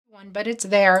but it's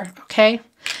there, okay?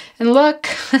 And look,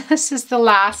 this is the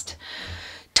last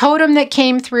totem that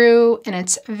came through, and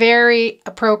it's very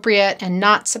appropriate and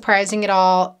not surprising at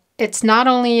all. It's not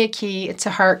only a key, it's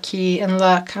a heart key. And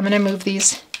look, I'm going to move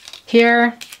these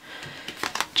here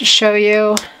to show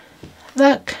you.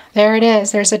 Look, there it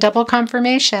is. There's a double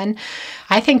confirmation.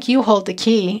 I think you hold the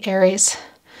key, Aries.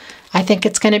 I think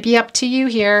it's going to be up to you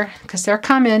here because they're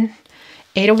coming.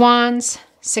 8 of Wands,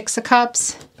 6 of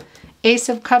Cups, Ace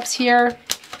of Cups here.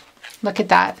 Look at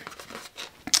that.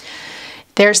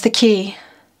 There's the key.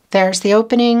 There's the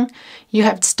opening. You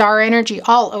have star energy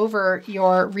all over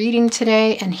your reading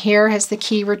today, and here has the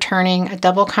key returning, a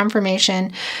double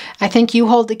confirmation. I think you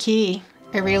hold the key.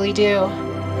 I really do.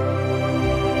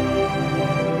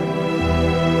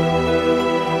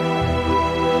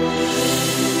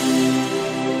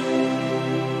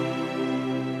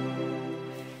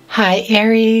 Hi,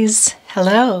 Aries.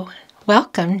 Hello.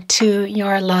 Welcome to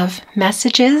your love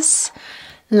messages,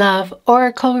 love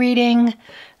oracle reading,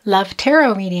 love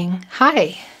tarot reading.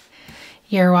 Hi.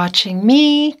 You're watching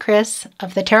me, Chris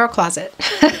of the Tarot Closet.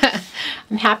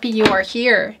 I'm happy you are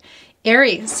here.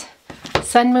 Aries,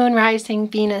 Sun, Moon, Rising,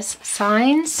 Venus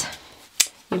signs.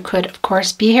 You could, of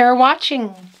course, be here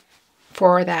watching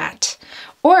for that.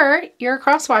 Or you're a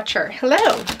cross watcher.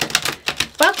 Hello.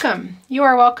 Welcome. You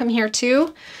are welcome here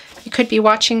too. You could be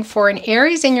watching for an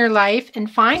Aries in your life and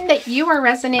find that you are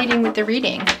resonating with the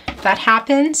reading. If that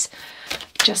happens,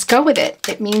 just go with it.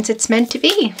 It means it's meant to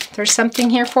be. There's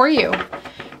something here for you.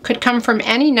 Could come from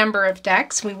any number of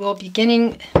decks. We will be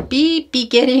beginning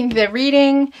the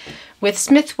reading with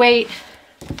Smith-Waite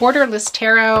Borderless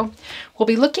Tarot. We'll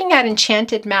be looking at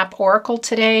Enchanted Map Oracle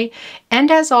today. And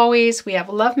as always, we have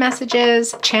love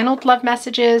messages, channeled love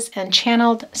messages, and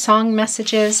channeled song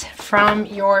messages from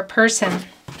your person.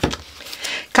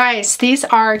 Guys, these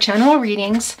are general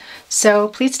readings, so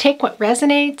please take what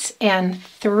resonates and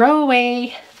throw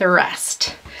away the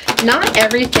rest. Not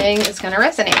everything is going to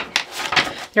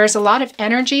resonate. There's a lot of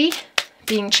energy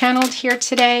being channeled here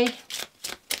today.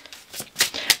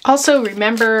 Also,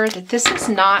 remember that this is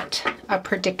not a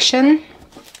prediction.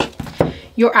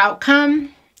 Your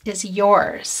outcome is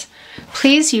yours.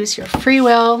 Please use your free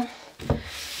will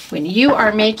when you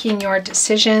are making your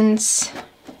decisions.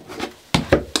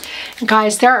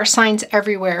 Guys, there are signs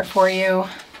everywhere for you.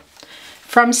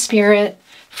 From spirit,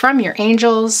 from your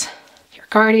angels, your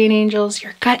guardian angels,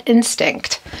 your gut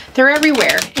instinct. They're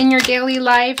everywhere in your daily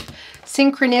life.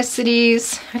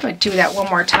 Synchronicities. I'm going to do that one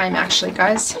more time, actually,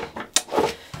 guys.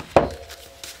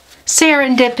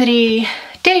 Serendipity,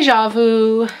 deja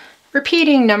vu,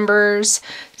 repeating numbers,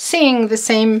 seeing the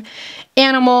same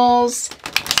animals,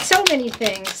 so many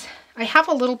things. I have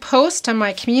a little post on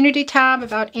my community tab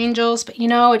about angels, but you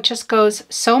know, it just goes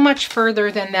so much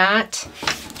further than that.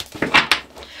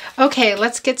 Okay,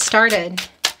 let's get started.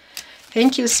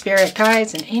 Thank you, spirit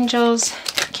guides and angels.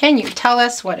 Can you tell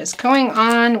us what is going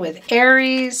on with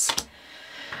Aries?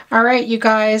 All right, you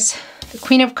guys, the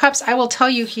Queen of Cups, I will tell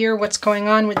you here what's going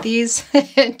on with these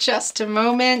in just a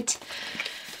moment.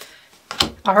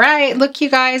 All right, look, you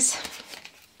guys.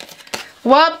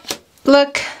 Well,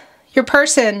 look, your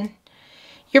person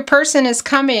is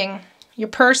coming. Your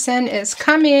person is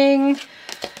coming.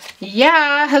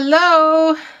 Yeah,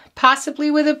 hello.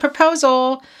 Possibly with a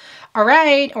proposal. All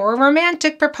right, or a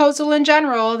romantic proposal in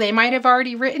general. They might have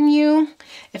already written you.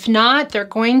 If not, they're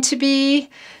going to be.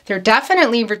 They're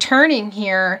definitely returning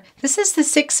here. This is the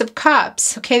 6 of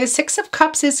Cups. Okay, the 6 of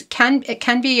Cups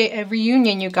can be a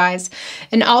reunion, you guys,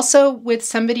 and also with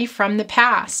somebody from the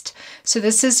past. So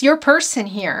this is your person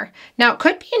here. Now, it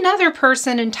could be another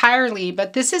person entirely,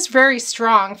 but this is very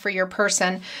strong for your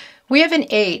person. We have an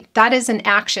 8. That is an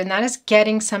action. That is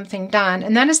getting something done.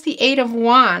 And that is the 8 of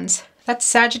Wands. That's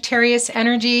Sagittarius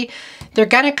energy. They're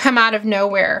going to come out of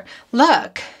nowhere.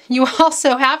 Look, you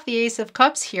also have the Ace of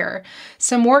Cups here.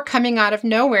 Some more coming out of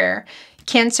nowhere.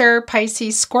 Cancer,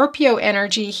 Pisces, Scorpio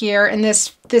energy here. And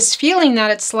this feeling that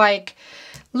it's like,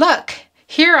 look,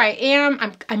 here I am.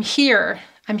 I'm here.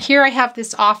 I'm here. I have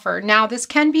this offer. Now, this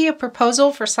can be a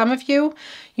proposal for some of you.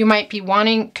 You might be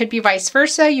wanting, could be vice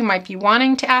versa. You might be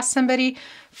wanting to ask somebody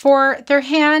for their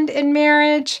hand in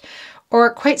marriage,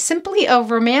 or quite simply a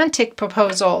romantic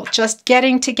proposal, just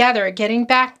getting together, getting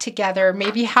back together,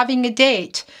 maybe having a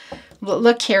date.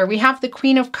 Look here, we have the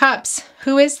Queen of Cups.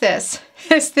 Who is this?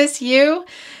 Is this you?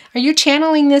 Are you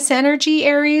channeling this energy,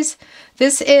 Aries?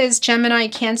 This is Gemini,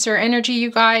 Cancer energy, you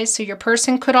guys. So your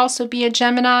person could also be a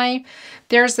Gemini.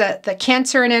 There's the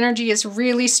Cancer energy is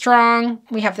really strong.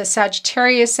 We have the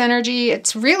Sagittarius energy.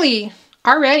 It's really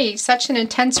already such an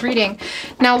intense reading.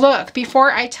 Now look,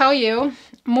 before I tell you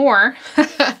more,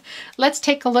 let's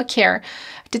take a look here.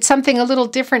 I did something a little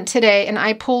different today, and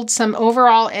I pulled some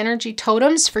overall energy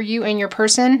totems for you and your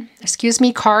person. Excuse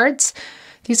me, cards.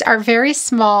 These are very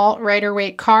small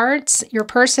Rider-Waite cards. Your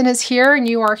person is here and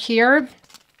you are here.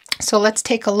 So let's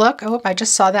take a look. Oh, I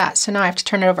just saw that. So now I have to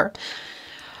turn it over.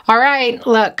 All right,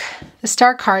 look, the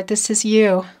star card. This is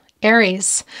you,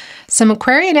 Aries. Some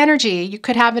Aquarian energy. You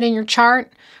could have it in your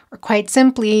chart, or quite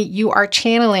simply, you are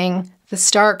channeling the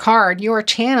star card. You are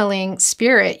channeling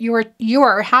spirit. You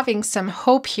are having some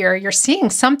hope here. You're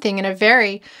seeing something in a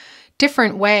very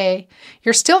different way.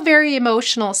 You're still very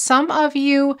emotional. Some of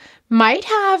you might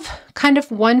have kind of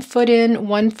one foot in,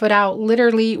 one foot out,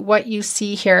 literally what you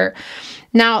see here.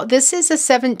 Now, this is a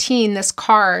 17, this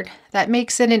card. That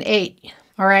makes it an 8,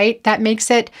 all right? That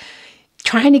makes it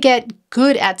trying to get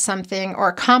good at something or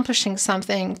accomplishing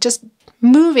something, just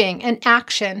moving and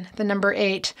action, the number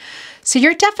 8. So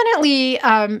you're definitely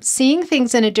seeing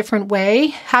things in a different way,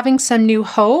 having some new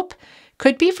hope.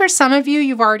 Could be for some of you,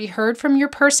 you've already heard from your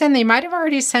person. They might have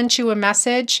already sent you a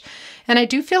message. And I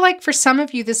do feel like for some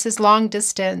of you, this is long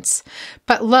distance.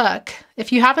 But look,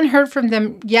 if you haven't heard from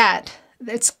them yet,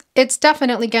 it's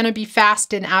definitely going to be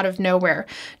fast and out of nowhere.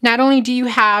 Not only do you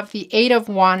have the 8 of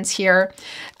Wands here,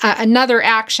 another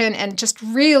action, and just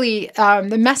really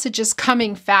the message is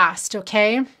coming fast,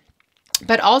 okay?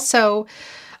 But also,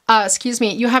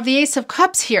 you have the Ace of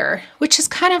Cups here, which is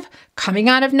kind of coming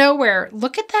out of nowhere.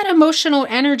 Look at that emotional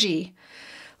energy.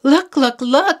 Look, look,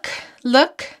 look,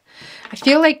 look. I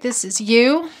feel like this is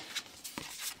you.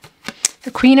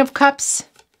 The Queen of Cups.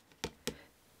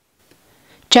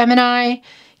 Gemini,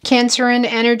 Cancerian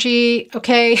energy,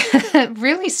 okay?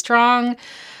 Really strong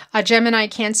Gemini,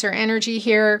 Cancer energy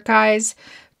here, guys.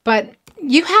 But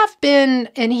you have been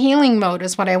in healing mode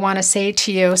is what I want to say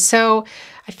to you. So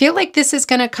I feel like this is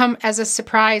going to come as a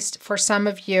surprise for some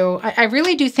of you. I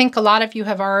really do think a lot of you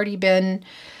have already been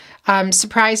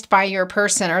surprised by your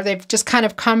person, or they've just kind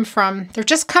of come from, they're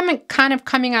just kind of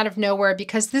coming out of nowhere,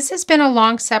 because this has been a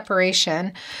long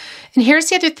separation. And here's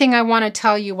the other thing I want to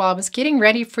tell you. While I was getting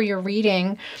ready for your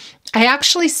reading, I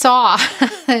actually saw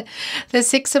the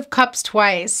 6 of Cups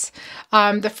twice.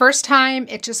 The first time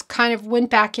it just kind of went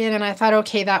back in, and I thought,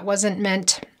 okay, that wasn't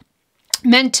meant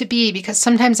to be, because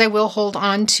sometimes I will hold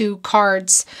on to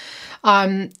cards.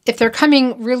 If they're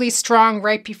coming really strong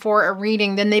right before a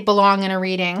reading, then they belong in a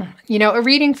reading. You know, a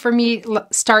reading for me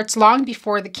starts long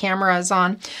before the camera is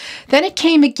on. Then it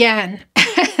came again.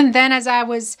 And then as I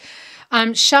was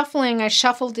shuffling, I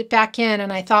shuffled it back in,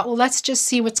 and I thought, well, let's just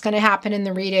see what's going to happen in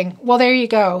the reading. Well, there you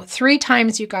go. 3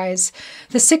 times, you guys.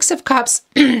 The 6 of Cups,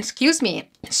 excuse me,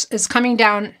 is coming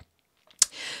down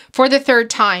for the 3rd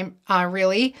time,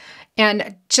 really.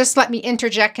 And just let me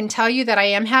interject and tell you that I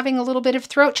am having a little bit of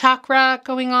throat chakra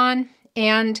going on,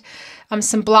 and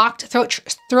some blocked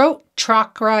throat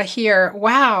chakra here.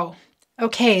 Wow.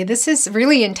 Okay, this is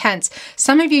really intense.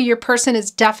 Some of you, your person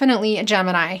is definitely a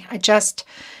Gemini. I just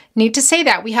need to say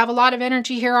that. We have a lot of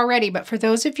energy here already, but for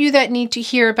those of you that need to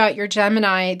hear about your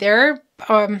Gemini, they're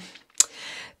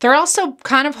also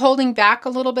kind of holding back a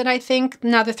little bit, I think.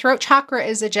 Now, the throat chakra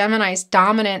is a Gemini's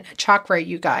dominant chakra,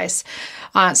 you guys.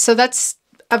 So that's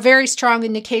a very strong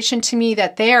indication to me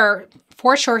that they're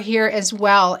for sure here as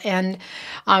well. And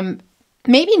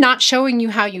maybe not showing you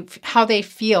how they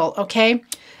feel, okay?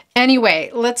 Anyway,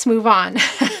 let's move on.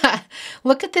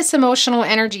 Look at this emotional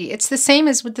energy. It's the same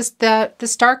as with the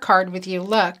star card with you.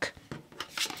 Look.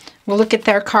 We'll look at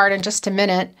their card in just a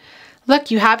minute. Look,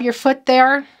 you have your foot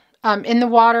there. In the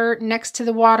water, next to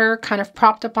the water, kind of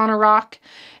propped up on a rock,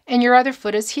 and your other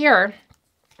foot is here.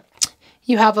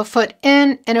 You have a foot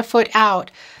in and a foot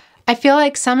out. I feel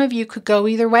like some of you could go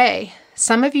either way.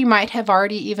 Some of you might have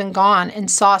already even gone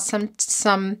and saw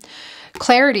some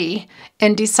clarity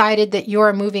and decided that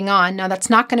you're moving on. Now, that's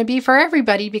not going to be for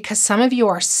everybody, because some of you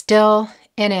are still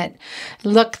in it.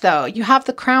 Look, though, you have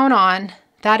the crown on.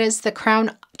 That is the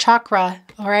crown chakra,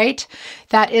 all right?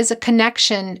 That is a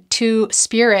connection to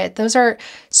spirit. Those are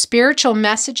spiritual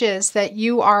messages that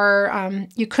you are,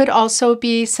 you could also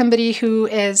be somebody who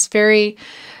is very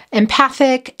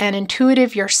empathic and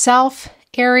intuitive yourself,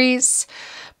 Aries,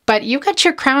 but you got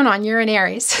your crown on, you're an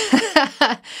Aries.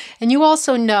 And you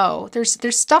also know,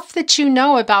 there's stuff that you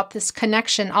know about this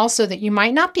connection also that you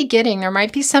might not be getting. There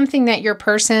might be something that your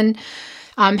person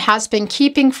has been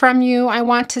keeping from you, I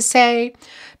want to say.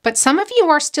 But some of you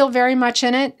are still very much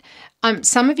in it.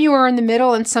 Some of you are in the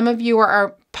middle, and some of you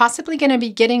are possibly going to be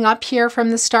getting up here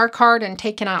from the star card and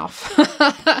taking off.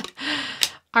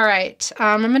 All right,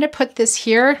 I'm going to put this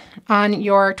here on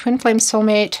your Twin Flame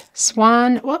Soulmate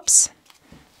Swan. Whoops.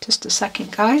 Just a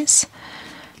second, guys.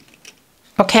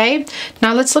 Okay,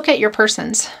 now let's look at your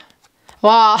persons.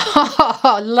 Wow,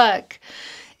 look,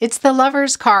 it's the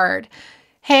Lovers card.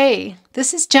 Hey,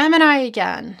 this is Gemini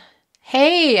again.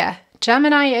 Hey,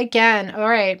 Gemini again. All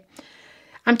right,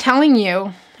 I'm telling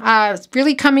you, it's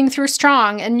really coming through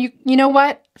strong. And you know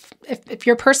what? If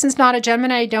your person's not a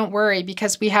Gemini, don't worry,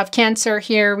 because we have Cancer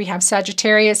here, we have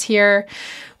Sagittarius here,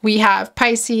 we have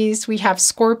Pisces, we have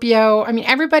Scorpio. I mean,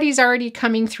 everybody's already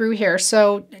coming through here,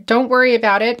 so don't worry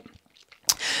about it.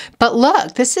 But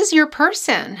look, this is your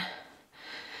person.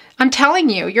 I'm telling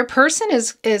you, your person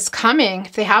is coming,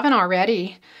 if they haven't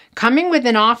already, coming with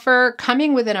an offer,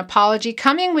 coming with an apology,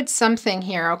 coming with something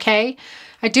here, okay?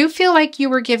 I do feel like you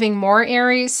were giving more,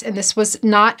 Aries, and this was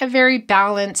not a very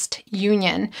balanced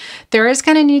union. There is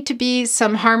going to need to be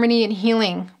some harmony and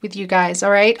healing with you guys, all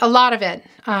right? A lot of it.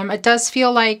 It does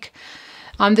feel like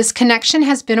this connection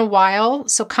has been a while,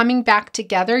 so coming back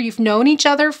together, you've known each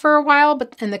other for a while,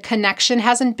 and the connection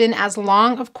hasn't been as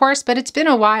long, of course, but it's been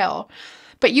a while.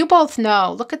 But you both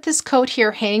know, look at this coat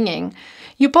here hanging.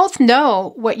 You both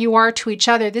know what you are to each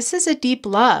other. This is a deep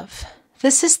love.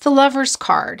 This is the Lovers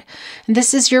card. And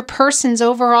this is your person's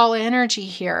overall energy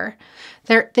here.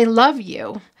 They love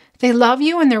you. They love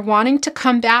you, and they're wanting to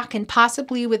come back, and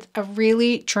possibly with a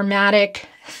really dramatic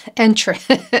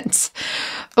entrance.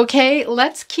 Okay,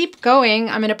 let's keep going.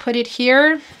 I'm going to put it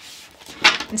here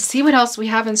and see what else we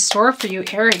have in store for you,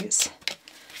 Aries.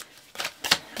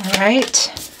 All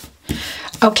right.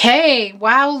 Okay,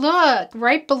 wow, look,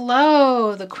 right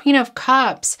below the Queen of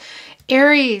Cups.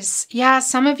 Aries, yeah,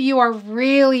 some of you are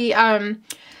really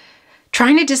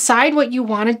trying to decide what you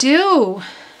want to do.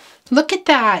 Look at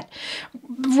that.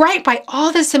 Right, by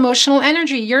all this emotional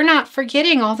energy, you're not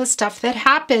forgetting all the stuff that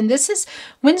happened. This is,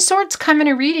 when swords come in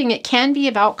a reading, it can be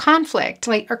about conflict,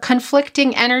 or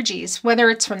conflicting energies, whether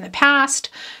it's from the past,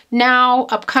 now,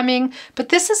 upcoming. But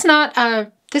this is not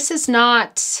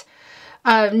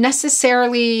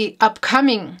necessarily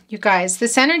upcoming, you guys.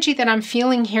 This energy that I'm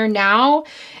feeling here now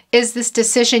is this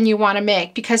decision you want to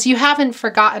make, because you haven't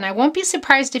forgotten. I won't be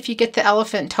surprised if you get the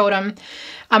elephant totem.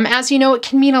 As you know, it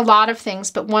can mean a lot of things,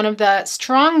 but one of the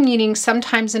strong meanings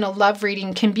sometimes in a love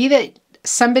reading can be that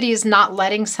somebody is not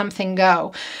letting something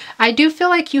go. I do feel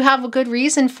like you have a good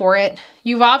reason for it.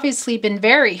 You've obviously been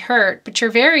very hurt, but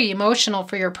you're very emotional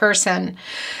for your person.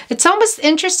 It's almost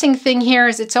interesting thing here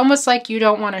is it's almost like you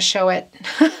don't want to show it.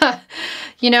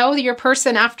 You know, your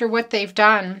person after what they've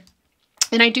done.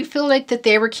 And I do feel like that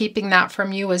they were keeping that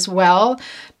from you as well.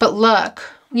 But look,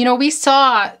 you know, we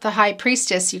saw the High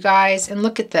Priestess, you guys, and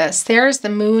look at this. There's the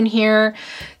Moon here,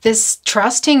 this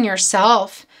trusting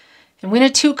yourself. And when a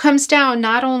 2 comes down,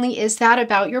 not only is that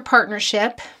about your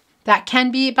partnership, that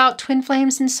can be about twin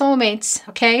flames and soulmates,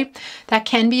 okay? That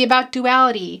can be about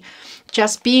duality,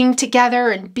 just being together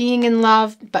and being in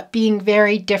love, but being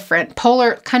very different,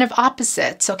 polar kind of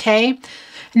opposites, okay?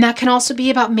 And that can also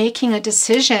be about making a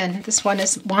decision. This one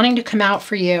is wanting to come out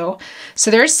for you.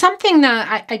 So there's something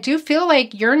that I do feel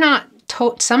like you're not,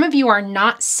 some of you are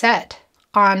not set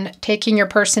on taking your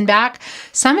person back.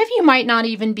 Some of you might not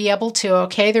even be able to,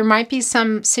 okay? There might be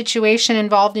some situation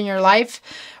involved in your life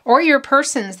or your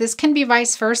person's. This can be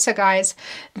vice versa, guys,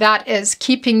 that is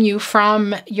keeping you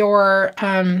from your,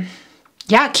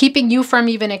 keeping you from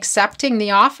even accepting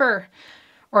the offer.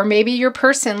 Or maybe your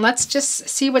person. Let's just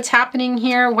see what's happening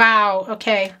here. Wow,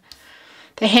 okay.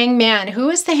 The Hangman. Who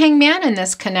is the Hangman in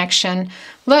this connection?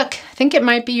 Look, I think it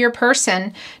might be your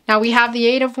person. Now we have the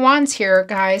 8 of Wands here,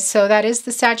 guys. So that is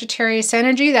the Sagittarius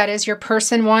energy. That is your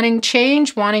person wanting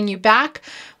change, wanting you back,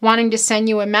 wanting to send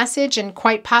you a message, and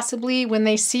quite possibly when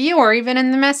they see you or even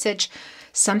in the message,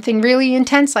 something really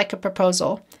intense like a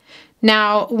proposal.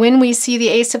 Now, when we see the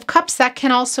Ace of Cups, that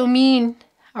can also mean,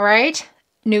 all right,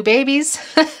 new babies.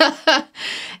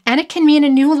 And it can mean a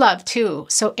new love too.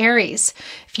 So Aries,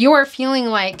 if you are feeling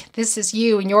like this is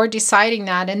you and you're deciding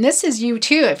that, and this is you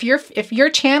too, if you're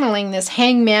channeling this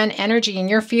Hangman energy and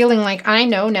you're feeling like, I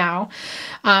know now,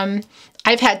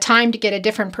 I've had time to get a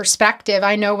different perspective,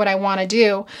 I know what I want to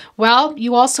do. Well,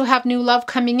 you also have new love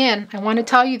coming in. I want to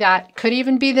tell you that. Could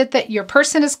even be that your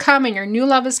person has come and your new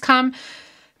love has come.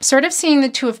 Sort of seeing the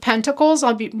 2 of Pentacles.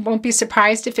 Won't be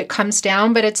surprised if it comes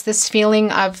down, but it's this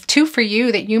feeling of 2 for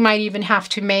you that you might even have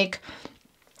to make.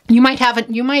 You might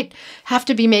have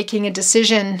to be making a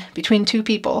decision between 2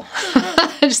 people.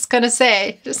 I'm just gonna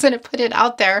put it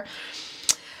out there.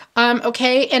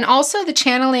 Okay, and also the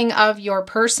channeling of your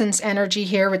person's energy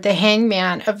here with the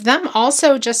Hangman, of them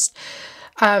also just,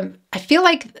 I feel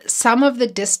like some of the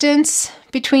distance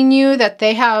between you that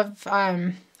they have,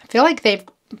 I feel like they've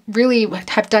really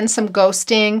have done some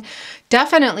ghosting,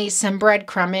 definitely some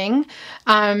breadcrumbing.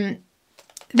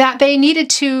 that they needed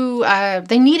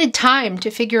time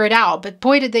to figure it out, but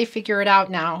boy, did they figure it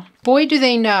out now. Boy, do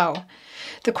they know.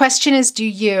 The question is, do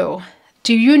you?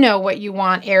 Do you know what you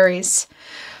want, Aries?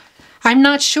 I'm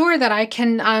not sure that I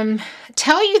can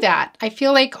tell you that. I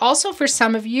feel like also for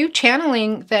some of you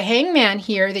channeling the Hangman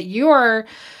here, that you are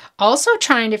also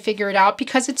trying to figure it out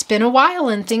because it's been a while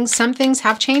and some things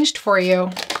have changed for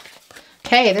you.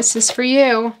 Okay, this is for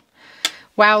you.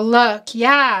 Wow, look,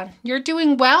 yeah, you're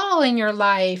doing well in your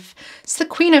life. It's the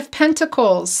Queen of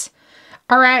Pentacles.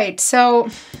 All right, so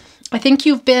I think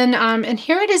you've been, and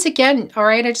here it is again, all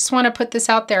right? I just want to put this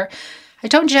out there. I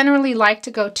don't generally like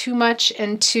to go too much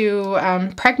into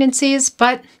pregnancies,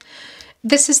 but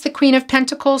this is the Queen of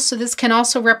Pentacles, so this can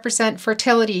also represent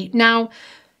fertility. Now,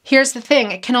 here's the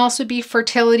thing. It can also be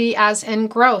fertility as in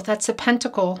growth. That's a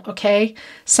pentacle, okay?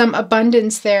 Some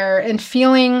abundance there and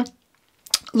feeling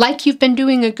like you've been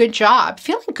doing a good job,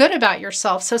 feeling good about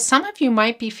yourself. So some of you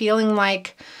might be feeling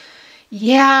like,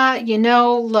 yeah, you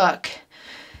know, look,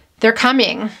 they're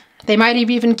coming. They might have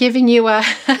even given you a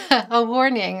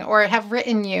warning or have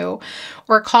written you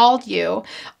or called you.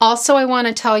 Also, I want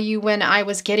to tell you, when I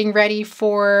was getting ready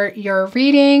for your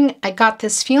reading, I got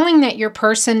this feeling that your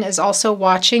person is also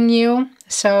watching you.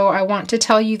 So I want to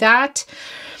tell you that.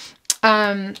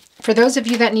 For those of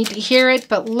you that need to hear it,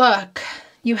 but look,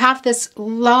 you have this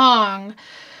long,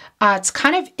 it's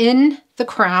kind of in the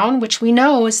crown, which we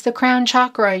know is the crown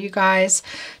chakra, you guys.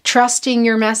 Trusting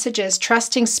your messages,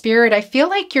 trusting spirit. I feel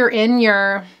like you're in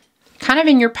your, kind of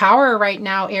in your power right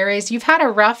now, Aries. You've had a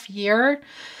rough year.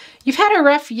 You've had a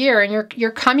rough year and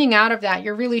you're coming out of that.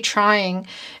 You're really trying.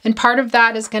 And part of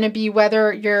that is going to be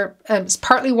whether you're, it's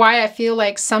partly why I feel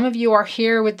like some of you are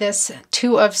here with this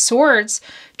Two of Swords,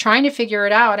 trying to figure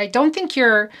it out. I don't think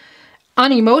you're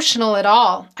unemotional at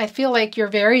all. I feel like you're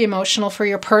very emotional for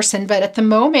your person, but at the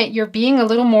moment you're being a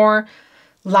little more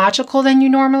logical than you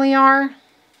normally are.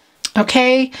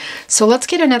 Okay, so let's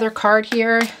get another card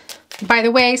here. By the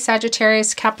way,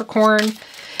 Sagittarius, Capricorn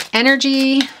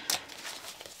energy.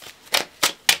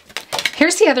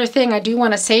 Here's the other thing I do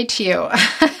want to say to you.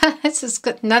 This is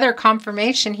another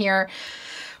confirmation here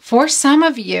for some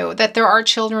of you that there are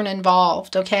children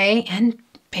involved, okay? And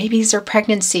babies or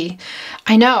pregnancy.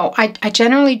 I know, I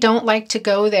generally don't like to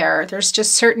go there. There's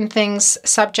just certain things,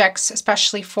 subjects,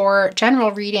 especially for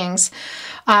general readings.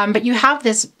 But you have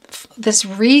this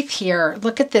wreath here.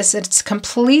 Look at this. It's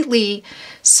completely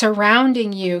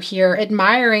surrounding you here,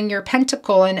 admiring your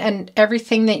pentacle and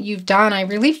everything that you've done. I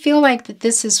really feel like that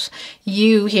this is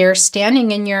you here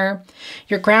standing in your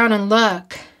ground. And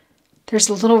look, there's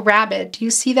a little rabbit. Do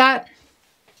you see that?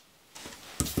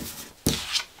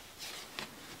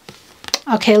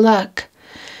 Okay, look,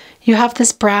 you have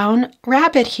this brown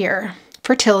rabbit here.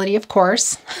 Fertility, of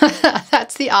course.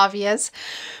 That's the obvious.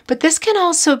 But this can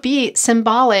also be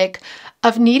symbolic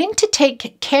of needing to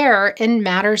take care in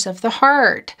matters of the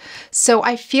heart. So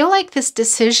I feel like this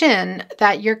decision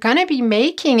that you're going to be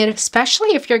making, and especially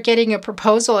if you're getting a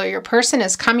proposal or your person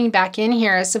is coming back in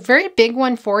here, is a very big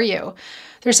one for you.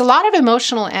 There's a lot of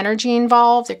emotional energy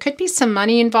involved. There could be some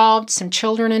money involved, some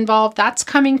children involved. That's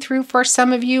coming through for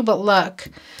some of you. But look,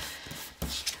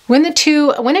 when a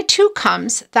two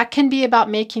comes, that can be about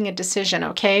making a decision,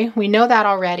 okay? We know that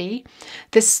already.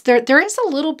 There is a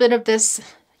little bit of this,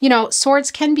 you know, swords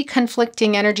can be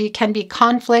conflicting energy, can be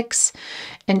conflicts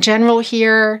in general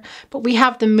here. But we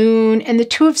have the moon and the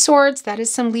Two of Swords. That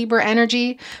is some Libra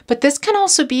energy. But this can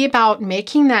also be about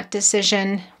making that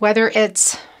decision, whether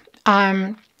it's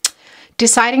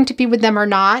deciding to be with them or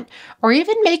not, or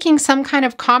even making some kind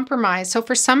of compromise. So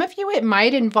for some of you, it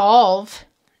might involve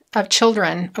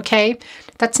children, okay?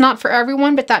 That's not for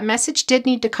everyone, but that message did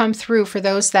need to come through for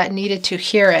those that needed to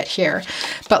hear it here.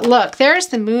 But look, there's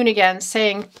the moon again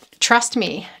saying, trust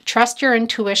me, trust your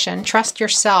intuition, trust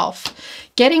yourself.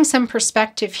 Getting some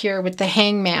perspective here with the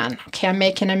Hangman. Okay, I'm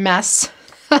making a mess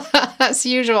as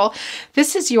usual.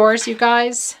 This is yours, you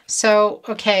guys. So,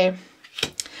 okay.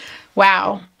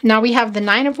 Wow. Now we have the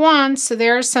Nine of Wands. So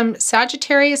there's some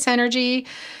Sagittarius energy.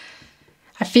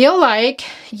 I feel like,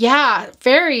 yeah,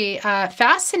 very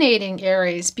fascinating,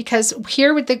 Aries, because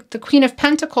here with the Queen of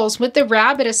Pentacles, with the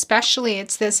rabbit especially,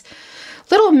 it's this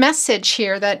little message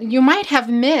here that you might have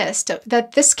missed,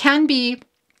 that this can be,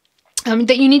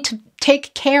 that you need to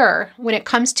take care when it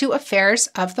comes to affairs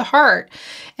of the heart.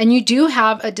 And you do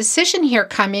have a decision here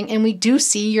coming, and we do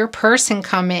see your person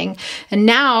coming. And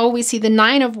now we see the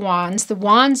Nine of Wands, the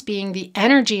wands being the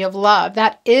energy of love.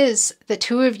 That is the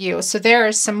two of you. So there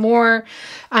is some more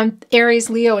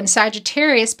Aries, Leo, and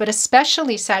Sagittarius, but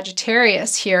especially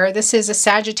Sagittarius here. This is a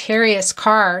Sagittarius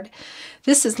card.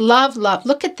 This is love, love.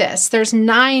 Look at this. There's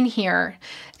 9 here.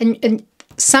 And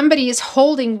somebody is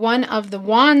holding one of the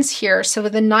wands here. So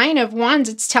with the 9 of wands,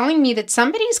 it's telling me that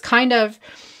somebody's kind of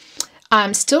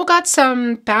still got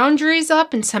some boundaries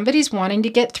up and somebody's wanting to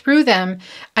get through them.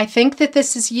 I think that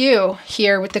this is you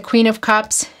here with the Queen of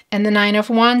Cups and the 9 of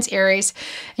Wands, Aries,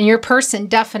 and your person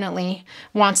definitely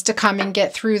wants to come and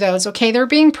get through those, okay? They're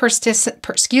being persistent,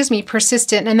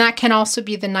 and that can also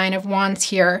be the 9 of Wands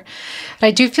here.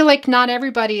 I do feel like not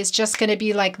everybody is just going to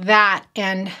be like that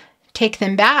and take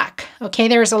them back, okay?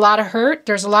 There's a lot of hurt.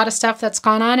 There's a lot of stuff that's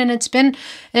gone on, and it's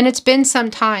been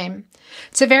some time.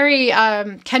 It's a very,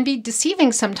 can be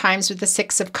deceiving sometimes with the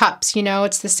 6 of Cups, you know,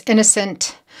 it's this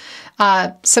innocent,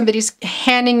 somebody's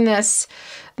handing this,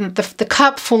 the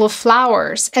cup full of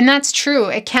flowers. And that's true.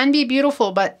 It can be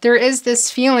beautiful, but there is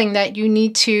this feeling that you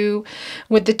need to,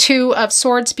 with the 2 of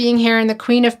Swords being here and the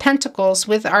Queen of Pentacles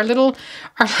with our little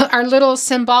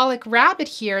symbolic rabbit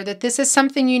here, that this is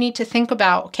something you need to think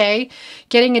about, okay?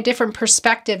 Getting a different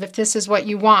perspective if this is what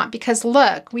you want. Because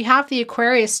look, we have the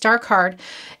Aquarius star card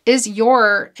is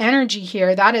your energy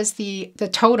here. That is the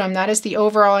totem. That is the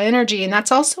overall energy. And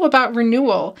that's also about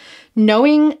renewal.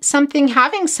 Knowing something,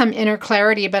 having some inner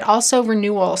clarity, but also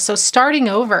renewal. So starting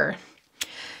over.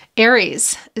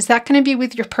 Aries, is that going to be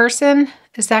with your person?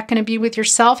 Is that going to be with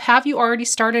yourself? Have you already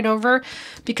started over?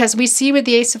 Because we see with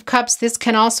the Ace of Cups, this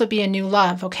can also be a new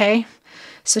love, okay?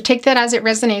 So take that as it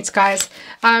resonates, guys.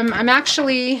 I'm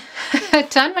actually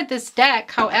done with this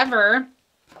deck. However,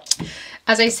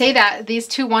 as I say that, these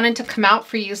 2 wanted to come out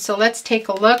for you. So let's take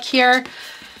a look here.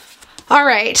 All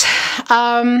right.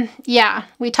 Yeah,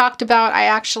 we talked about, I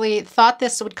actually thought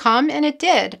this would come, and it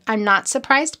did. I'm not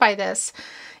surprised by this.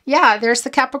 Yeah, there's the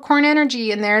Capricorn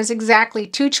energy, and there's exactly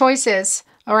 2 choices.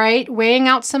 All right, weighing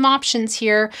out some options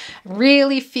here.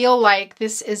 Really feel like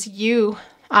this is you.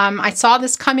 I saw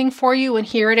this coming for you, and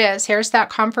here it is. Here's that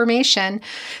confirmation.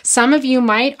 Some of you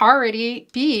might already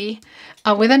be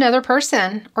with another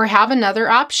person or have another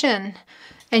option.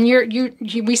 And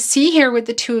we see here with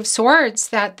the 2 of Swords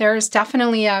that there's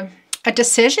definitely a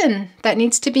decision that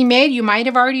needs to be made. You might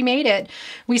have already made it.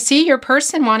 We see your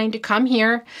person wanting to come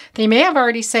here. They may have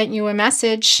already sent you a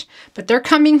message, but they're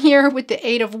coming here with the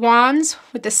 8 of Wands,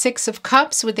 with the 6 of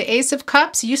Cups, with the Ace of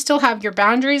Cups. You still have your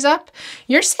boundaries up.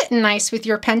 You're sitting nice with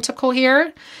your pentacle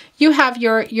here. You have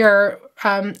your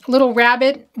little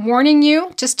rabbit warning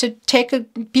you just to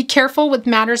be careful with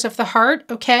matters of the heart,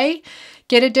 okay?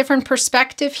 Get a different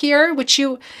perspective here, which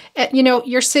you're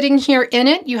sitting here in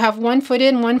it. You have 1 foot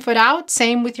in, 1 foot out.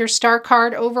 Same with your star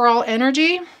card overall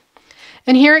energy.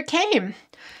 And here it came.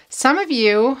 Some of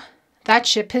you, that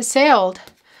ship has sailed.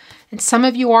 And some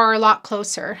of you are a lot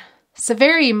closer. It's a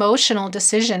very emotional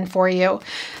decision for you.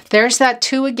 There's that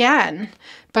 2 again.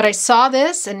 But I saw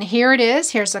this, and here it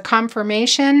is. Here's a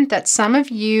confirmation that some of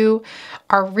you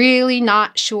are really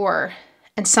not sure.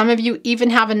 And some of you even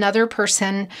have another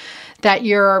person that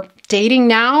you're dating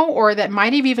now, or that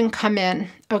might have even come in,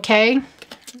 okay?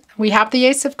 We have the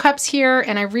Ace of Cups here,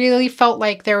 and I really felt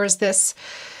like there was this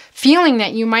feeling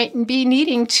that you might be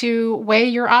needing to weigh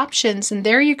your options. And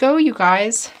there you go, you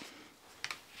guys.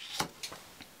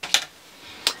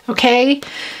 Okay?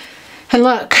 And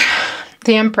look,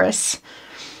 the Empress.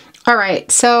 All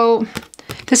right, so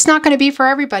this is not going to be for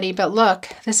everybody, but look,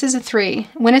 this is a 3.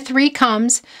 When a 3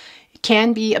 comes,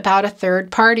 can be about a third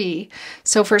party.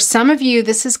 So for some of you,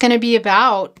 this is going to be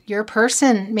about your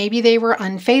person. Maybe they were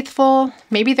unfaithful.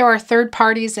 Maybe there are third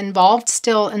parties involved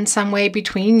still in some way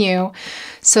between you.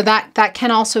 So that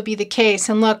can also be the case.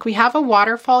 And look, we have a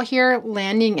waterfall here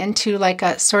landing into like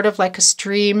a sort of like a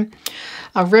stream,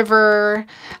 a river.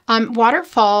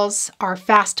 Waterfalls are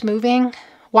fast moving.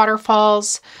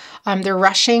 Waterfalls, they're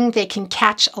rushing. They can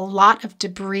catch a lot of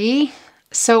debris.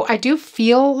 So I do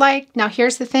feel like, now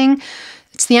here's the thing,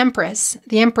 it's the Empress.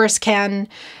 The Empress can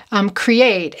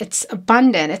create, it's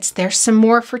abundant, there's some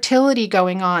more fertility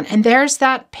going on, and there's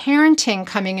that parenting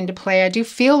coming into play. I do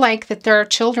feel like that there are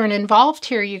children involved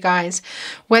here, you guys,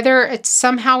 whether it's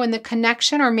somehow in the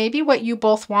connection or maybe what you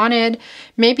both wanted,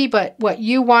 maybe but what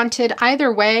you wanted, either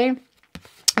way,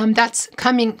 that's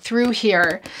coming through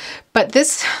here. But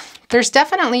there's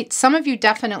definitely, some of you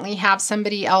definitely have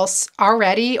somebody else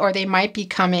already, or they might be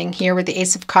coming here with the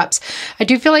Ace of Cups. I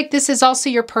do feel like this is also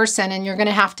your person, and you're going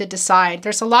to have to decide.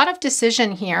 There's a lot of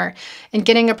decision here and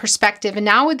getting a perspective. And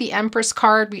now with the Empress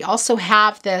card, we also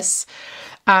have this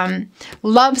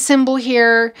love symbol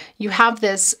here. You have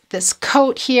this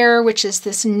coat here, which is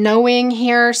this knowing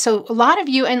here. So a lot of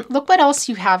you, and look what else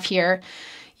you have here.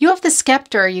 You have the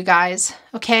scepter, you guys,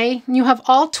 okay? You have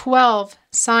all 12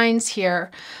 signs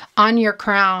here on your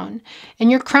crown.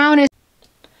 And your crown is...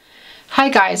 Hi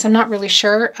guys, I'm not really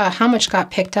sure how much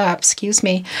got picked up, excuse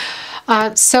me.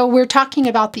 So we're talking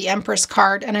about the Empress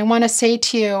card, and I want to say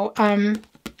to you,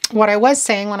 what I was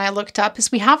saying when I looked up is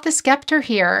we have the scepter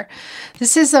here.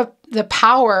 This is the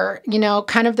power, you know,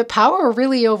 kind of the power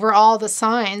really over all the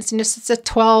signs. And this is a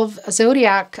 12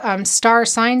 zodiac star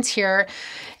signs here.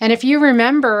 And if you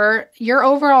remember, your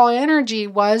overall energy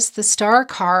was the star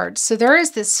card. So there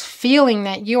is this feeling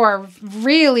that you are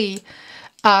really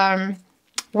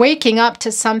waking up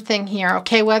to something here,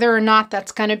 okay? Whether or not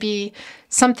that's going to be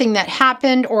something that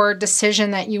happened or a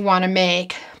decision that you want to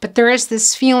make. But there is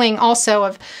this feeling also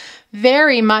of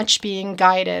very much being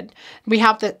guided. We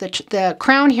have the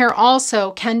crown here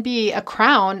also can be a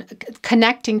crown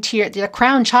connecting to the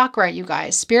crown chakra, you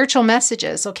guys. Spiritual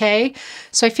messages, okay?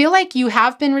 So I feel like you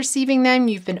have been receiving them.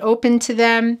 You've been open to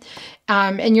them.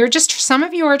 And you're just, some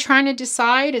of you are trying to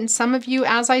decide, and some of you,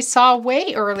 as I saw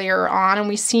way earlier on, and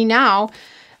we see now,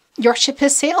 your ship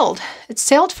has sailed. It's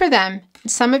sailed for them.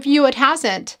 And some of you, it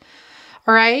hasn't.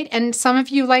 All right? And some of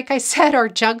you, like I said, are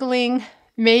juggling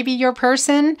maybe your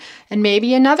person and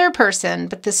maybe another person,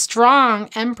 but the strong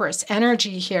Empress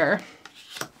energy here.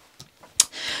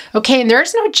 Okay, and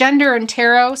there's no gender in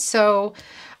tarot, so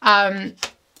I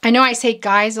know I say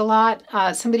guys a lot.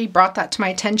 Somebody brought that to my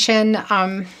attention,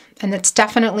 and it's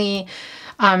definitely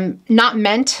not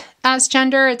meant as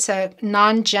gender. It's a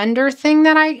non-gender thing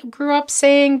that I grew up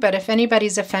saying, but if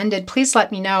anybody's offended, please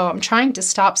let me know. I'm trying to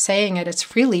stop saying it.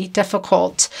 It's really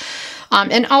difficult.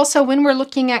 And also when we're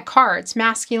looking at cards,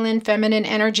 masculine, feminine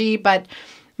energy, but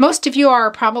most of you are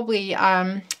probably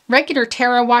regular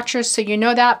tarot watchers, so you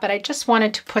know that, but I just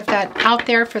wanted to put that out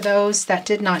there for those that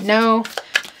did not know.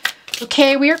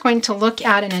 Okay, we are going to look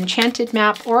at an Enchanted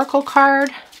Map Oracle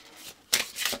card.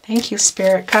 Thank you,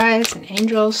 Spirit guides and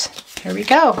angels. Here we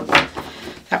go.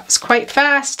 That was quite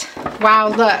fast. Wow,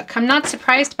 look, I'm not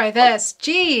surprised by this.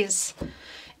 Jeez,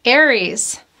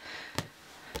 Aries.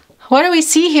 What do we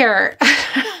see here?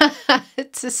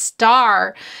 It's a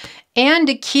star and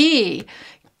a key.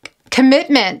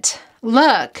 Commitment.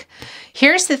 Look,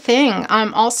 here's the thing.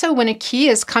 Also, when a key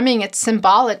is coming, it's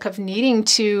symbolic of needing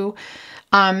to,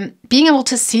 being able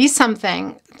to see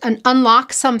something, and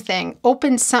unlock something,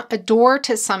 open a door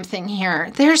to something here.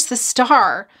 There's the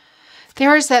star.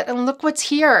 There's that, and look what's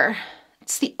here.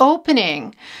 It's the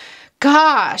opening.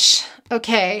 Gosh.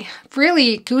 Okay,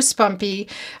 really goosebumpy.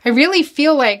 I really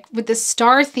feel like with the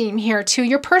star theme here too,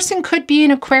 your person could be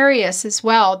an Aquarius as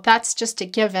well. That's just a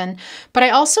given. But I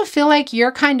also feel like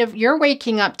you're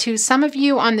waking up to, some of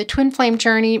you on the twin flame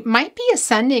journey might be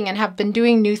ascending and have been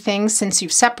doing new things since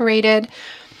you've separated.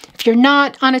 If you're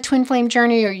not on a twin flame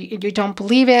journey, or you don't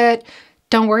believe it,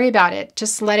 don't worry about it.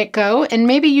 Just let it go. And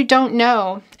maybe you don't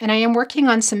know. And I am working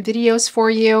on some videos for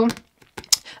you.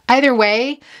 Either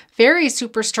way, very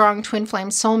super strong twin flame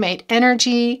soulmate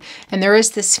energy. And there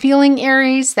is this feeling,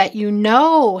 Aries, that you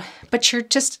know, but you're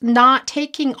just not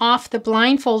taking off the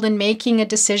blindfold and making a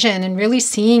decision and really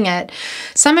seeing it.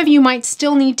 Some of you might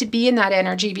still need to be in that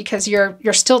energy because you're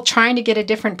still trying to get a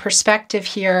different perspective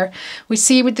here. We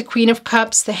see with the Queen of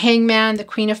Cups, the Hangman, the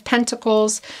Queen of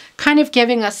Pentacles, kind of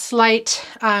giving a slight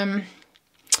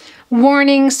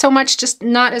warning, so much, just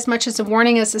not as much as a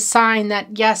warning as a sign that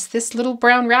yes, this little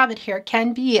brown rabbit here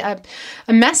can be a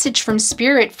message from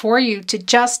Spirit for you to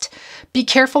just be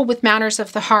careful with matters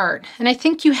of the heart. And I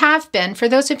think you have been. For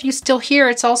those of you still here,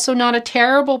 it's also not a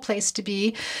terrible place to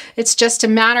be. It's just a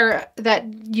matter that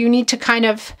you need to kind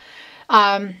of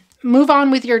move on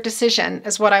with your decision,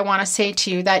 is what I want to say to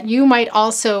you, that you might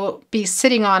also be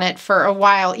sitting on it for a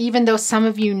while, even though some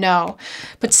of you know.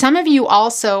 But some of you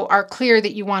also are clear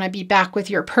that you want to be back with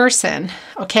your person,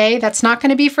 okay? That's not going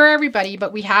to be for everybody,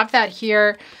 but we have that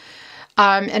here.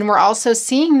 And we're also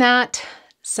seeing that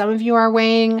some of you are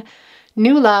weighing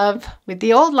new love with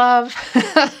the old love,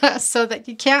 so that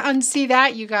you can't unsee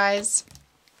that, you guys.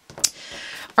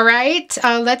 All right,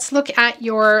 let's look at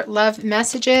your love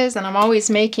messages, and I'm always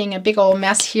making a big old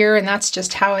mess here, and that's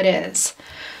just how it is.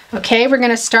 Okay, we're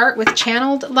going to start with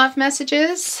channeled love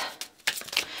messages.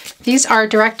 These are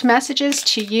direct messages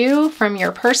to you from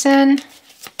your person.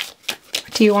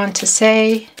 What do you want to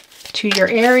say to your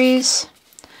Aries?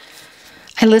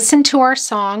 I listened to our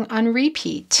song on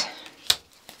repeat.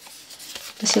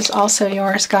 This is also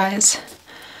yours, guys.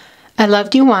 I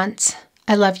loved you once.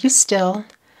 I love you still.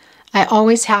 I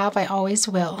always have, I always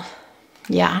will.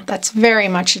 Yeah, that's very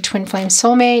much a twin flame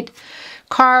soulmate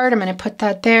card. I'm going to put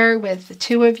that there with the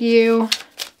two of you.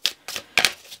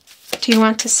 What do you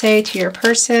want to say to your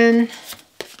person?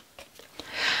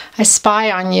 I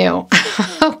spy on you.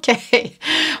 Okay.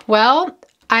 Well,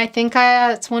 I think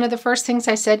it's one of the first things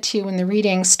I said to you when the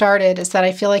reading started, is that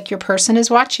I feel like your person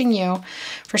is watching you.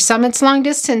 For some, it's long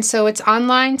distance, so it's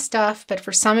online stuff. But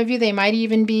for some of you, they might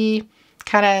even be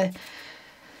kind of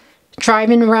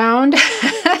driving around,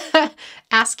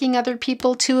 asking other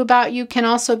people too about you can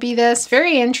also be this.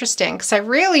 Very interesting, because I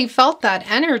really felt that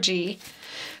energy.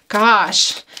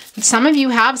 Gosh, and some of you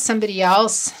have somebody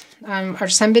else or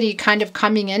somebody kind of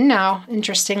coming in now,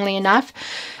 interestingly enough.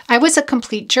 I was a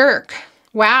complete jerk.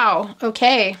 Wow.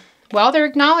 Okay. Well, they're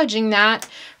acknowledging that.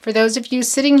 For those of you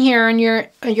sitting here on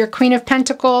your Queen of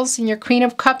Pentacles and your Queen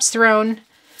of Cups throne,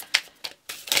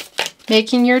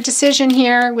 making your decision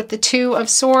here with the Two of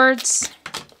Swords.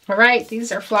 All right.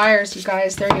 These are flyers, you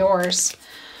guys. They're yours.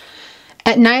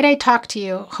 At night, I talk to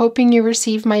you, hoping you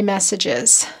receive my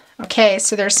messages. Okay.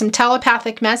 So there's some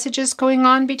telepathic messages going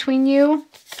on between you.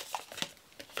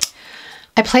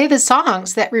 I play the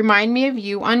songs that remind me of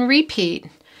you on repeat.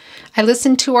 I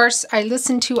listen to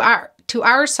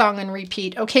our song on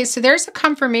repeat. Okay, so there's a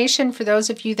confirmation for those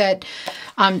of you that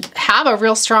have a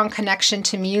real strong connection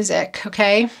to music.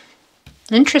 Okay,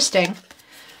 interesting.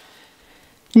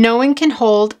 No one can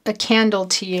hold a candle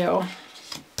to you.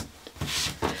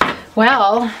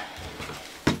 Well,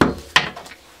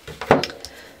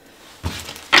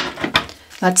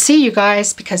 let's see, you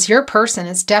guys, because your person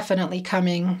is definitely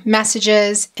coming.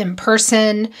 Messages in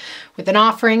person with an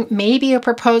offering, maybe a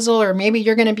proposal, or maybe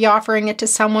you're going to be offering it to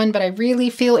someone, but I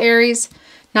really feel Aries.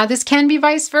 Now, this can be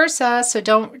vice versa, so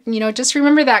don't, just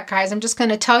remember that, guys. I'm just going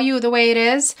to tell you the way it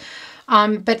is,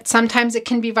 but sometimes it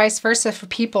can be vice versa for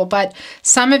people, but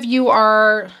some of you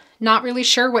are not really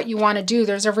sure what you want to do.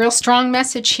 There's a real strong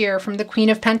message here from the Queen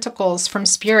of Pentacles, from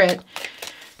Spirit,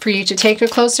 for you to take a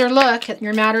closer look at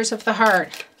your matters of the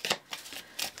heart.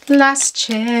 Last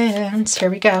chance. Here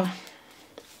we go.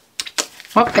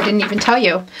 Oh, I didn't even tell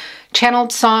you.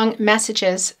 Channeled song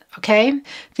messages. Okay.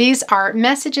 These are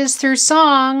messages through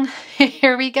song.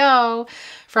 Here we go.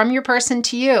 From your person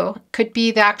to you. Could be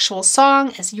the actual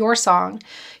song as your song.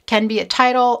 Can be a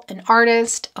title, an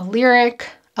artist, a lyric,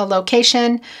 a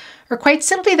location, or quite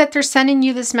simply that they're sending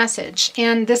you this message.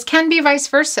 And this can be vice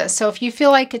versa. So if you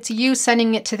feel like it's you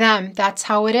sending it to them, that's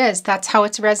how it is. That's how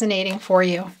it's resonating for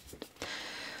you.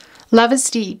 Love is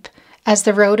deep as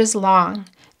the road is long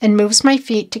and moves my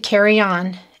feet to carry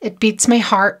on. It beats my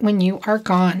heart when you are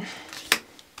gone.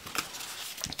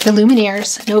 The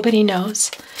Lumineers, nobody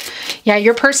knows. Yeah,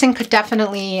 your person could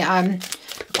definitely,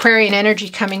 Aquarian energy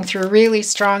coming through really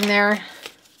strong there.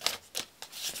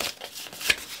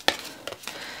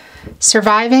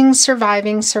 Surviving,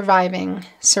 surviving, surviving,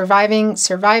 surviving,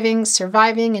 surviving,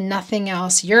 surviving, and nothing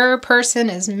else. Your person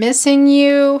is missing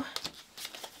you.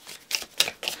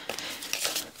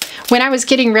 When I was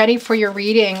getting ready for your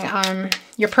reading,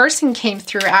 your person came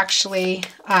through, actually.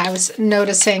 I was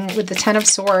noticing with the Ten of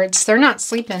Swords. They're not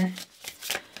sleeping.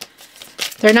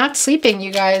 They're not sleeping,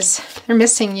 you guys. They're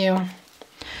missing you.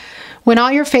 When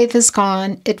all your faith is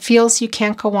gone, it feels you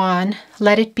can't go on.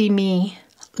 Let it be me.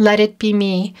 Let it be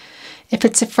me. If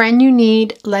it's a friend you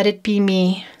need, let it be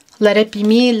me. Let it be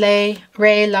me,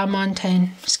 Ray La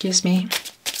Montagne. Excuse me.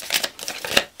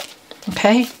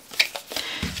 Okay.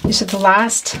 These are the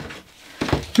last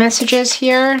messages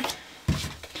here.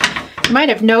 You might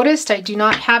have noticed I do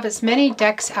not have as many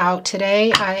decks out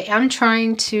today. I am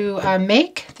trying to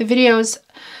make the videos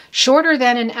shorter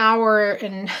than an hour,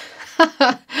 and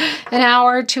an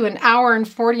hour to an hour and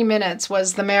 40 minutes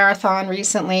was the marathon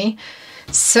recently.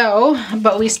 So,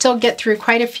 but we still get through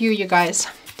quite a few, you guys.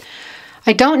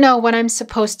 I don't know what I'm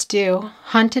supposed to do,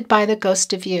 haunted by the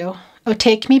ghost of you. Oh,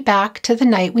 take me back to the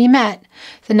night we met.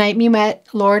 The night we met,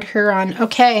 Lord Huron.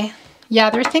 Okay. Yeah,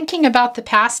 they're thinking about the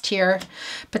past here,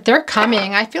 but they're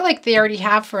coming. I feel like they already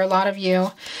have for a lot of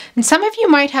you. And some of you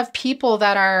might have people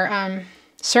that are,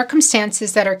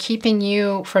 circumstances that are keeping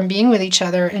you from being with each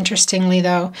other, interestingly,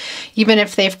 though, even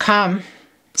if they've come.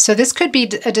 So this could be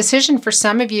a decision for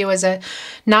some of you as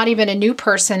not even a new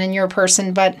person in your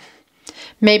person, but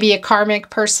maybe a karmic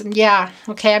person. Yeah,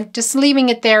 okay, I'm just leaving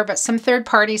it there, but some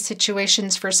third-party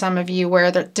situations for some of you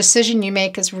where the decision you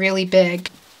make is really big.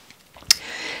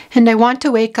 And I want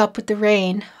to wake up with the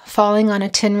rain falling on a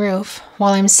tin roof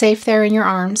while I'm safe there in your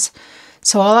arms.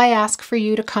 So all I ask for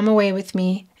you to come away with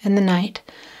me in the night.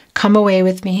 Come away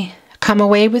with me. Come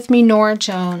away with me, Nora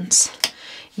Jones.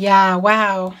 Yeah,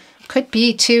 wow. Could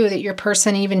be, too, that your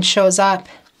person even shows up.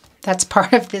 That's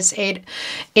part of this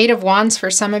Eight of Wands for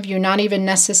some of you. Not even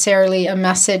necessarily a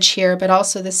message here, but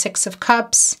also the Six of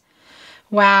Cups.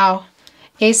 Wow.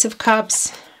 Ace of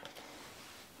Cups.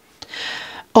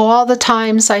 Oh, all the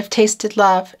times I've tasted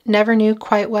love, never knew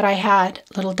quite what I had,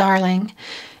 little darling.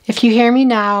 If you hear me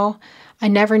now, I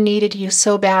never needed you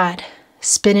so bad.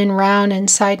 Spinning round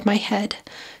inside my head.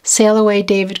 Sail away,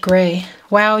 David Gray.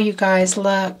 Wow, you guys,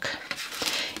 look.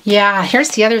 Yeah, here's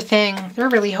the other thing. They're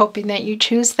really hoping that you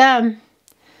choose them.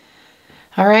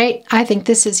 All right, I think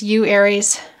this is you,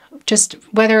 Aries. Just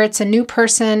whether it's a new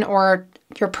person or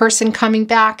your person coming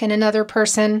back and another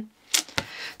person.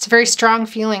 It's a very strong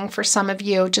feeling for some of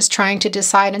you, just trying to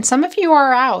decide. And some of you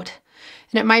are out.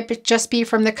 And it might just be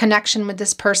from the connection with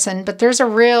this person. But there's a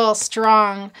real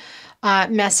strong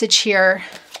message here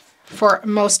for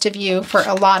most of you, for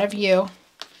a lot of you.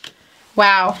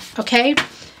 Wow, okay.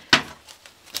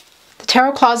 The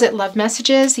Tarot Closet Love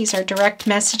Messages. These are direct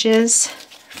messages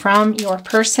from your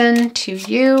person to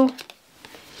you.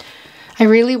 I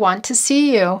really want to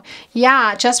see you.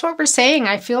 Yeah, just what we're saying.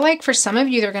 I feel like for some of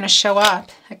you, they're going to show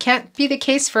up. It can't be the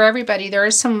case for everybody. There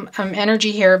is some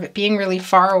energy here of it being really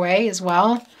far away as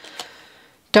well.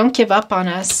 Don't give up on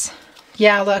us.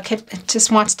 Yeah, look, it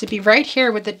just wants to be right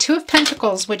here with the Two of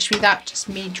Pentacles, which that just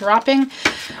me dropping,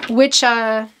 which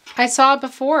I saw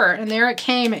before, and there it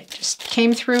came. It just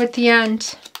came through at the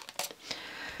end.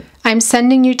 I'm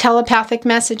sending you telepathic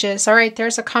messages. All right,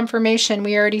 there's a confirmation.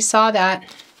 We already saw that.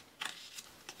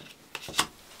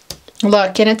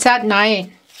 Look, and it's at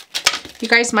night. You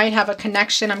guys might have a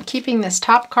connection. I'm keeping this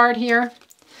top card here.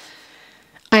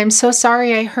 I'm so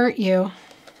sorry I hurt you.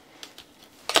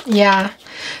 Yeah,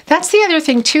 that's the other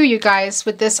thing too, you guys,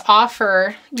 with this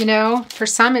offer, you know, for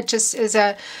some it just is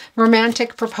a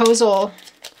romantic proposal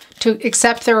to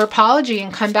accept their apology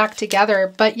and come back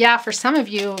together. But yeah, for some of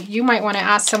you, you might want to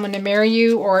ask someone to marry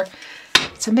you, or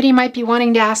somebody might be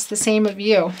wanting to ask the same of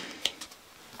you.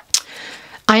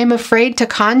 I am afraid to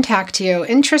contact you.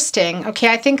 Interesting.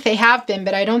 Okay, I think they have been,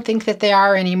 but I don't think that they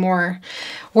are anymore.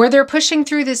 Or they're pushing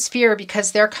through this fear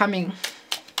because they're coming.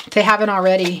 If they haven't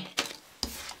already.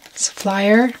 It's a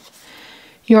flyer.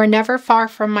 You are never far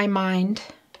from my mind.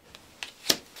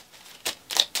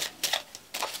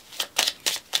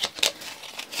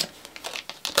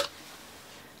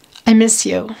 I miss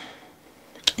you.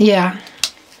 Yeah.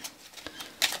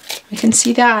 We can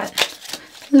see that.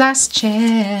 Last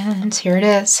chance. Here it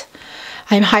is.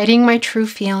 I'm hiding my true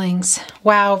feelings.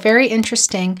 Wow, very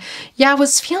interesting. Yeah, I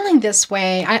was feeling this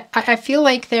way. I feel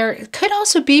like there could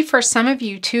also be for some of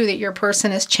you too that your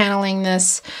person is channeling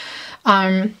this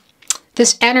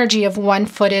this energy of 1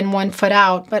 foot in, 1 foot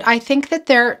out. But I think that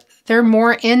they're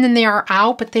more in than they are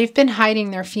out, but they've been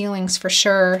hiding their feelings for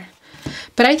sure.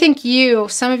 But I think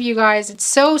some of you guys, it's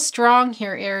so strong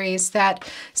here, Aries, that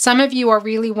some of you are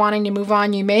really wanting to move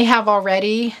on. You may have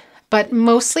already, but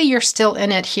mostly you're still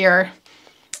in it here.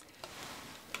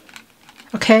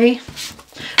 Okay?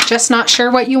 Just not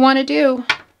sure what you want to do.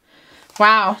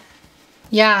 Wow.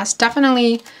 Yeah, it's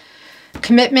definitely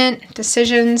commitment,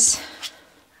 decisions.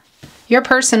 Your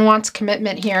person wants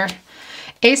commitment here.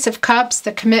 Ace of Cups,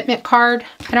 the commitment card.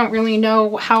 I don't really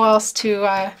know how else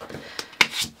to...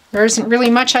 there isn't really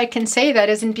much I can say that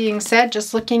isn't being said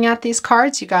just looking at these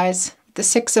cards, you guys. The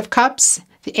 6 of Cups,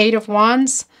 the 8 of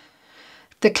Wands,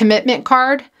 the commitment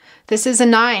card. This is a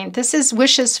 9. This is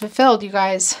wishes fulfilled, you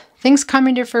guys. Things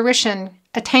coming to fruition.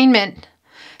 Attainment.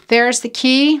 There's the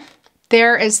key.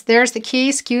 There's the key,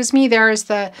 excuse me. There is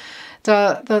the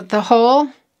hole.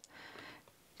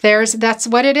 That's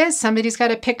what it is. Somebody's got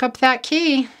to pick up that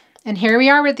key. And here we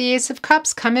are with the Ace of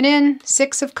Cups coming in.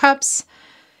 6 of Cups.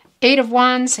 8 of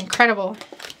Wands, incredible.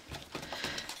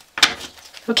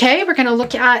 Okay, we're going to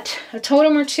look at a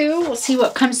totem or two. We'll see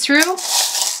what comes through.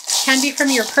 Can be from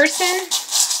your person.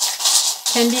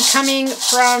 Can be coming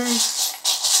from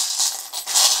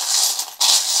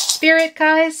spirit,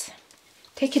 guys.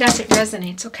 Take it as it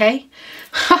resonates, okay?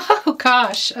 Oh,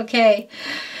 gosh, okay.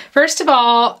 First of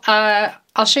all,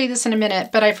 I'll show you this in a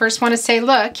minute, but I first want to say,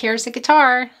 look, here's the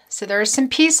guitar. So there is some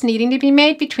peace needing to be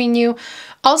made between you.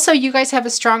 Also, you guys have a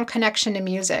strong connection to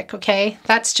music, okay?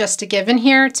 That's just a given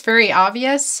here. It's very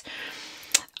obvious.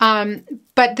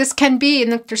 But this can be,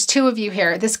 and there's 2 of you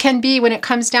here, this can be when it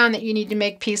comes down that you need to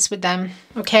make peace with them,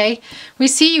 okay? We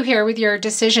see you here with your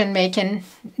decision making,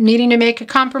 needing to make a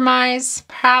compromise,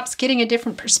 perhaps getting a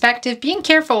different perspective, being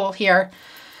careful here.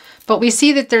 But we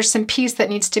see that there's some peace that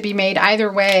needs to be made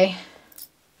either way,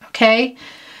 okay?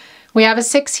 We have a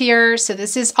 6 here, so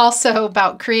this is also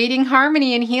about creating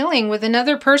harmony and healing with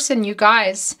another person, you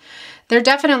guys. They're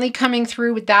definitely coming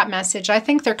through with that message. I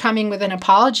think they're coming with an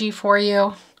apology for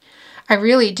you. I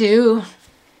really do.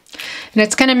 And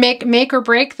it's going to make or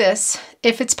break this.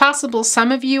 If it's possible,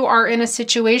 some of you are in a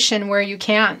situation where you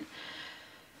can't.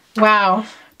 Wow,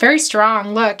 very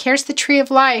strong. Look, here's the Tree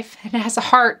of Life, and it has a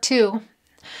heart too.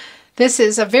 This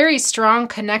is a very strong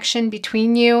connection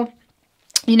between you.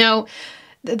 You know,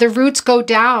 the roots go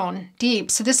down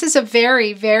deep. So this is a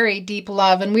very, very deep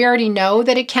love. And we already know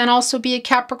that it can also be a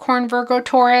Capricorn, Virgo,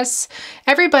 Taurus.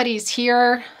 Everybody's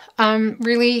here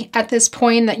really at this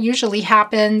point. That usually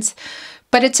happens.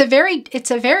 But it's a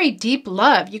very deep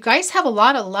love. You guys have a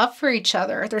lot of love for each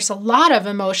other. There's a lot of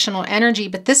emotional energy,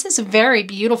 but this is a very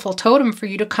beautiful totem for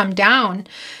you to come down.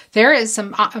 There is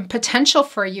some potential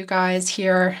for you guys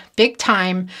here, big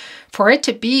time, for it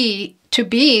to be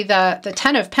the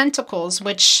Ten of Pentacles,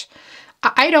 which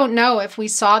I don't know if we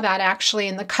saw that actually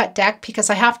in the cut deck, because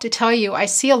I have to tell you, I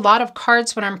see a lot of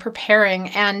cards when I'm preparing,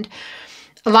 and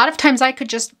a lot of times I could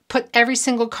just put every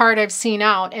single card I've seen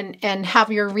out and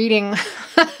have your reading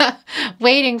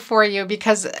waiting for you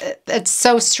because it's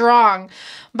so strong.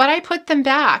 But I put them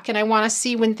back and I want to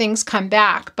see when things come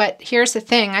back. But here's the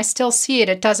thing, I still see it.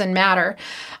 It doesn't matter.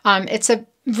 It's a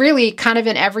really kind of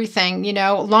an everything, you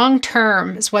know, long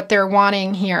term is what they're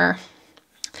wanting here.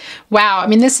 Wow. I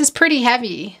mean, this is pretty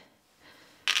heavy.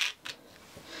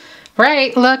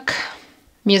 Right. Look,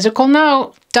 musical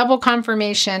note. Double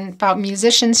confirmation about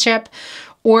musicianship,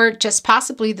 or just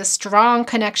possibly the strong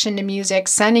connection to music,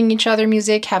 sending each other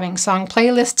music, having song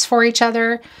playlists for each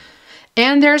other.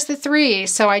 And there's the 3.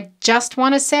 So I just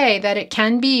want to say that it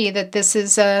can be that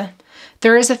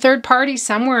there is a third party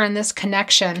somewhere in this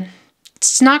connection.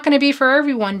 It's not going to be for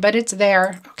everyone, but it's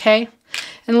there. Okay.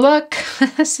 And look,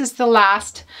 this is the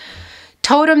last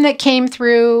totem that came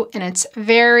through, and it's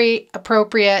very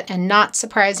appropriate and not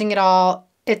surprising at all.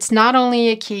 It's not only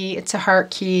a key, it's a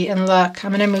heart key. And look,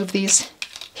 I'm going to move these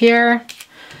here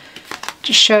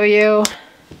to show you.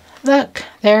 Look,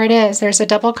 there it is. There's a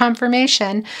double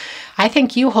confirmation. I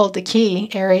think you hold the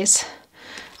key, Aries.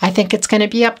 I think it's going to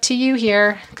be up to you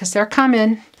here because they're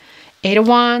coming. 8 of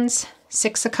Wands,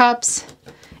 6 of Cups,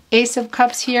 Ace of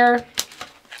Cups here.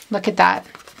 Look at that.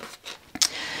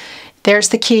 There's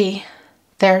the key.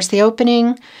 There's the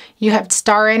opening. You have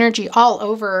star energy all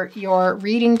over your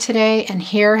reading today, and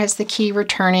here has the key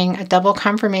returning, a double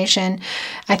confirmation.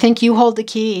 I think you hold the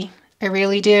key. I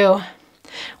really do.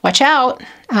 Watch out.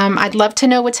 I'd love to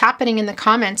know what's happening in the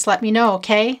comments. Let me know,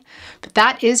 okay? But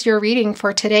that is your reading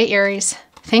for today, Aries.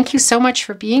 Thank you so much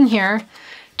for being here.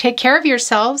 Take care of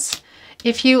yourselves.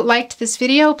 If you liked this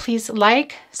video, please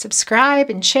like,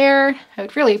 subscribe, and share. I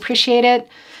would really appreciate it.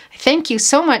 Thank you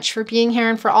so much for being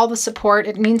here and for all the support.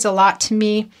 It means a lot to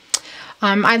me.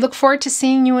 I look forward to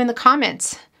seeing you in the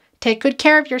comments. Take good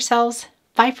care of yourselves.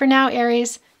 Bye for now,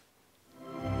 Aries.